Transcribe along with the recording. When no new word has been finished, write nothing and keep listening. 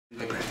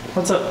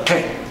What's up?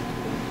 Hey,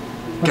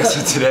 guess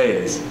what today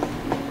is?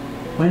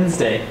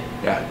 Wednesday.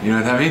 Yeah, you know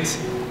what that means?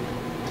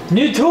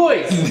 New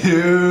toys!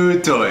 New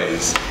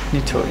toys.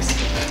 New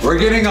toys. We're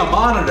getting a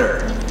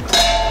monitor.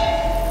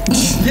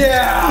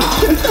 Yeah!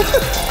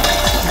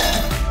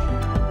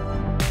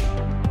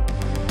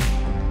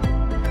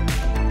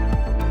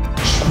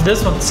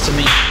 This one's to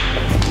me.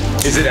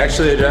 Is it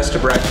actually addressed to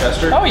Brad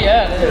Chester? Oh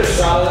yeah, it is.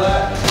 Saw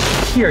that?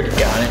 He already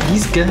got it.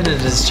 He's good at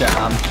his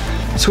job.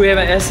 So we have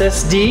an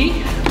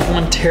SSD,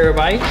 1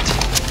 terabyte,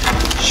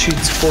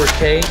 shoots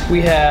 4K.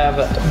 We have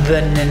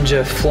the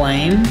Ninja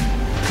Flame.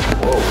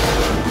 Whoa.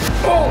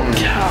 Oh,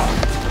 cow.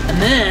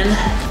 And then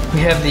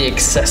we have the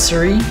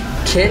accessory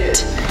kit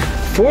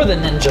for the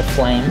Ninja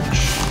Flame.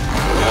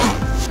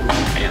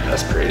 Man,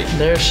 that's pretty.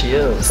 There she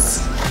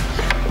is.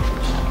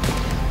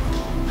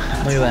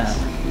 Look at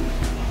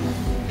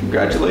that.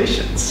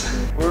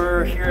 Congratulations.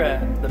 We're here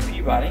at the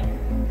Peabody,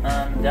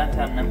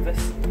 downtown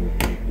Memphis,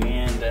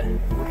 and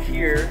we're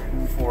here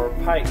for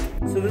Pike.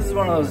 So this is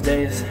one of those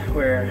days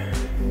where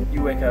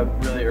you wake up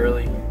really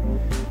early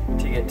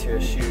to get to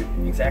a shoot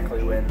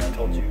exactly when I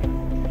told you.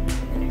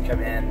 And you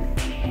come in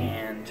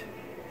and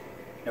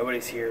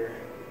nobody's here.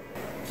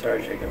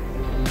 Sorry, Jacob.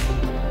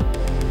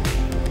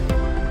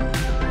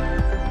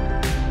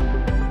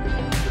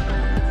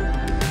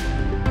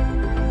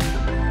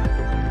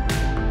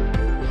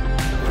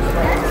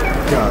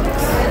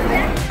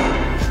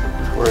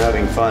 We're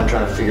having fun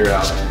trying to figure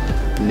out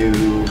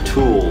new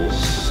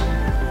tools.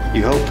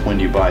 You hope when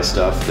you buy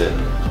stuff that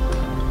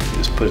you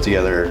just put it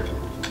together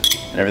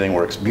and everything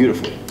works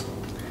beautifully.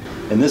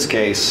 In this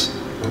case,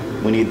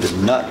 we need the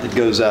nut that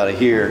goes out of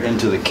here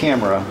into the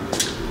camera.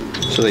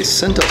 So they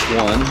sent us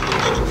one,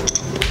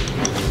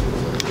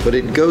 but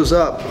it goes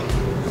up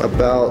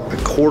about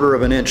 1/4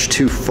 of an inch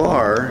too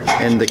far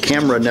and the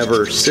camera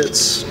never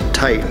sits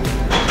tight.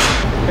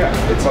 Yeah,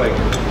 it's like a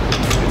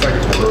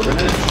 1/4 of an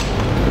inch.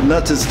 The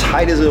nut's as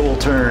tight as it will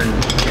turn,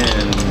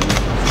 and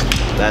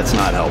that's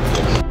not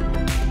helpful.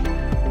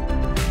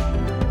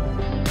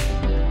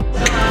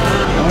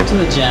 I went to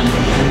the gym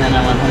and then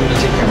I went home to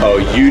take care of Oh,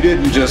 you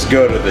didn't just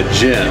go to the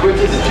gym. You went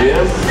to the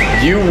gym?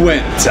 You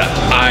went to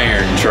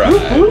Iron Tribe. You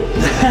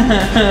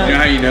know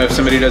how you know if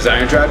somebody does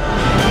Iron Tribe?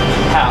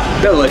 How?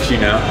 They'll let you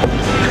know.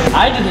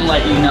 I didn't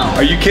let you know.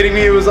 Are you kidding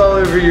me? It was all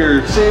over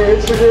your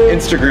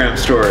Instagram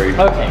story.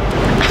 Okay,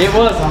 it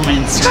was on my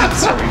Instagram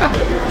story.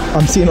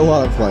 I'm seeing a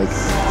lot of like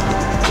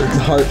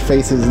heart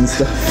faces and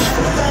stuff.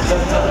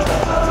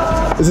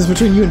 Is this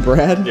between you and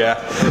Brad? Yeah.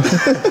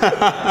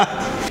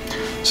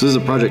 So this is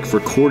a project for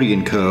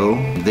Cardy Co.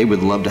 They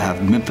would love to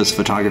have Memphis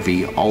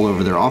photography all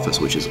over their office,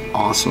 which is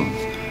awesome.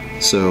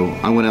 So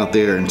I went out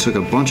there and took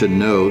a bunch of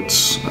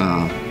notes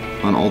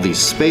on all these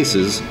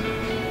spaces,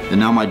 and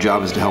now my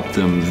job is to help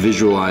them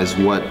visualize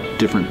what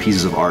different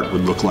pieces of art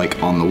would look like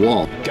on the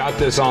wall. Got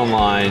this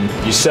online,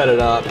 you set it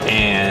up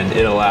and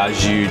it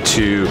allows you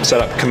to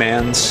set up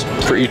commands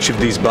for each of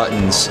these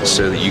buttons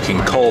so that you can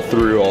cull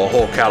through a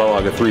whole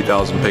catalog of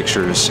 3,000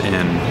 pictures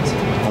in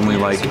only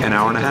like an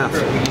hour and a half.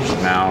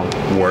 Now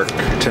work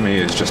to me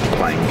is just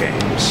playing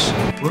games.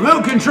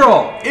 Remote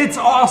control, it's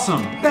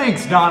awesome.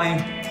 Thanks, Donny.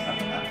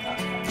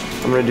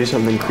 I'm gonna do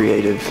something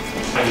creative.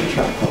 I'm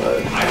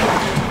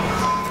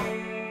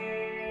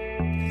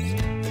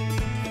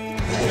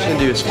just gonna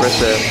do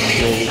espresso,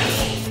 maybe.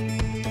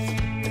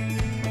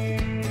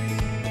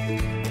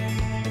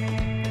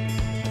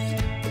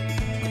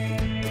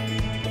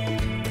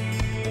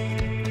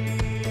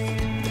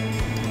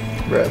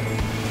 Brad,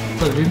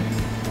 Look, dude.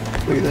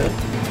 look at that.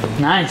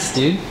 Nice,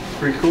 dude.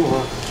 Pretty cool,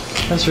 huh?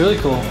 That's really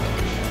cool.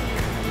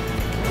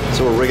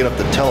 So we're rigging up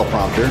the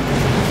teleprompter.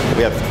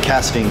 We have a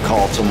casting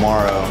call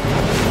tomorrow,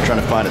 trying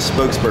to find a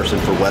spokesperson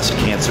for West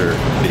Cancer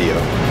video.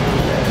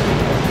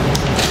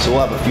 So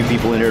we'll have a few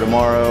people in here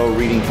tomorrow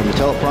reading from the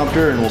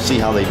teleprompter, and we'll see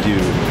how they do.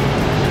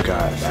 We've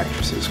got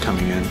actresses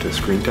coming in to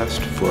screen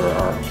test for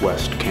our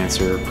West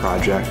Cancer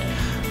project.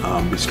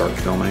 We start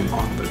filming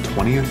on the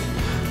 20th.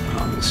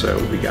 So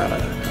we got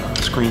a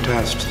screen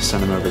test,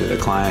 send them over to the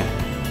client,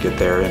 get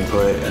their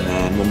input, and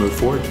then we'll move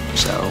forward.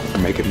 So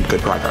we're making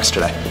good progress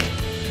today.